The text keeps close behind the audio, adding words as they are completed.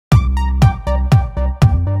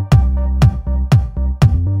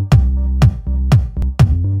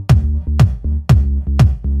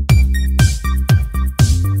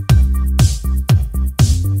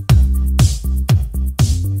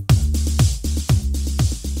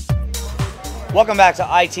Welcome back to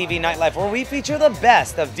ITV Nightlife, where we feature the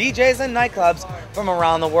best of DJs and nightclubs from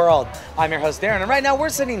around the world. I'm your host, Darren, and right now we're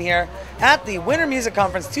sitting here at the Winter Music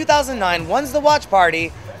Conference 2009 One's the Watch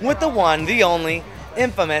Party with the one, the only,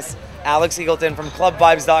 infamous Alex Eagleton from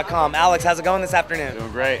ClubVibes.com. Alex, how's it going this afternoon?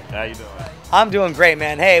 Doing great. How you doing? I'm doing great,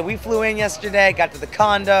 man. Hey, we flew in yesterday, got to the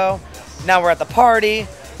condo. Now we're at the party.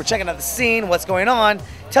 We're checking out the scene, what's going on.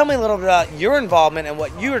 Tell me a little bit about your involvement and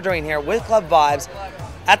what you are doing here with Club Vibes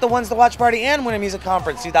at the One's the Watch Party and Winter Music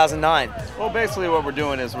Conference 2009. Well, basically what we're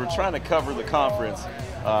doing is we're trying to cover the conference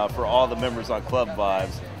for all the members on Club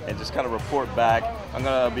Vibes and just kind of report back. I'm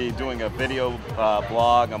going to be doing a video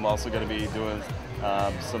blog. I'm also going to be doing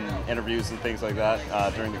some interviews and things like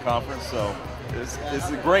that during the conference. So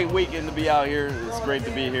it's a great weekend to be out here. It's great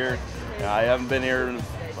to be here. I haven't been here in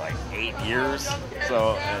like 8 years.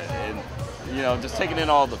 So, and you know, just taking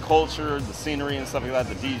in all the culture, the scenery and stuff like that,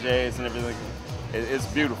 the DJs and everything. It's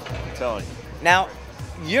beautiful, I'm telling you. Now,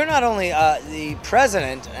 you're not only the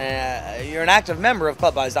president, you're an active member of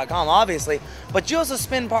ClubVibes.com, obviously, but you also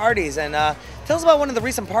spin parties. And tell us about one of the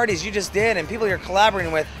recent parties you just did and people you're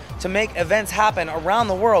collaborating with to make events happen around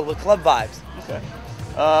the world with Club Vibes. Okay.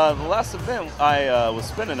 The last event I was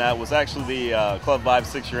spinning at was actually the Club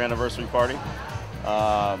Vibes 6-year anniversary party.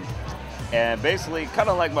 And basically, kind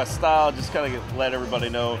of like my style, just kind of let everybody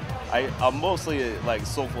know, I'm mostly like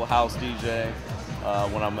soulful house DJ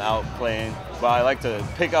when I'm out playing, but I like to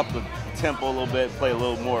pick up the tempo a little bit, play a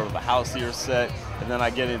little more of a houseier set, and then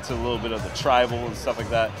I get into a little bit of the tribal and stuff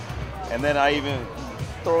like that. And then I even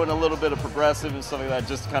throw in a little bit of progressive and stuff like that,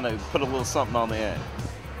 just to kind of put a little something on the end.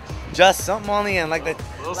 Just something on the end, like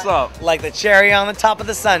like the cherry on the top of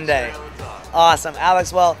the sundae. Awesome,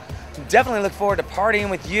 Alex. Well, definitely look forward to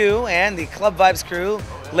partying with you and the Club Vibes crew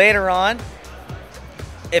later on.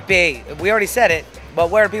 We already said it, but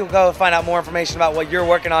where do people go to find out more information about what you're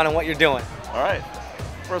working on and what you're doing? All right.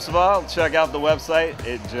 First of all, check out the website.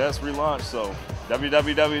 It just relaunched, so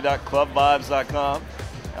www.clubvibes.com.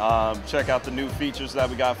 Check out the new features that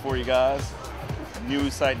we got for you guys. New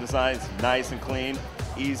site designs, nice and clean.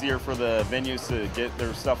 Easier for the venues to get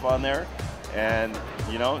their stuff on there. And,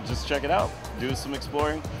 you know, just check it out. Do some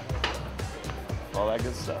exploring. All that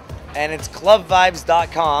good stuff. And it's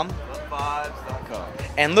ClubVibes.com. ClubVibes.com.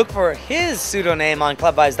 And look for his pseudonym on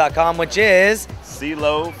ClubVibes.com, which is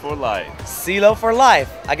CeeLo for Life. CeeLo for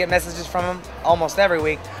Life. I get messages from him almost every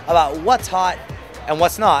week about what's hot and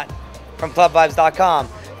what's not from ClubVibes.com.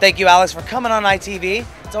 Thank you, Alex, for coming on ITV.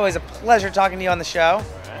 It's always a pleasure talking to you on the show.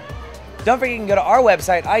 Don't forget you can go to our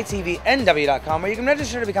website, itvnw.com, where you can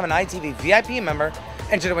register to become an ITV VIP member,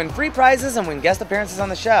 enter to win free prizes, and win guest appearances on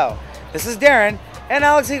the show. This is Darren and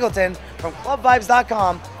Alex Eagleton from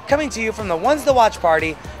ClubVibes.com, coming to you from the One's the Watch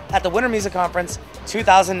Party at the Winter Music Conference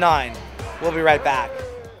 2009. We'll be right back.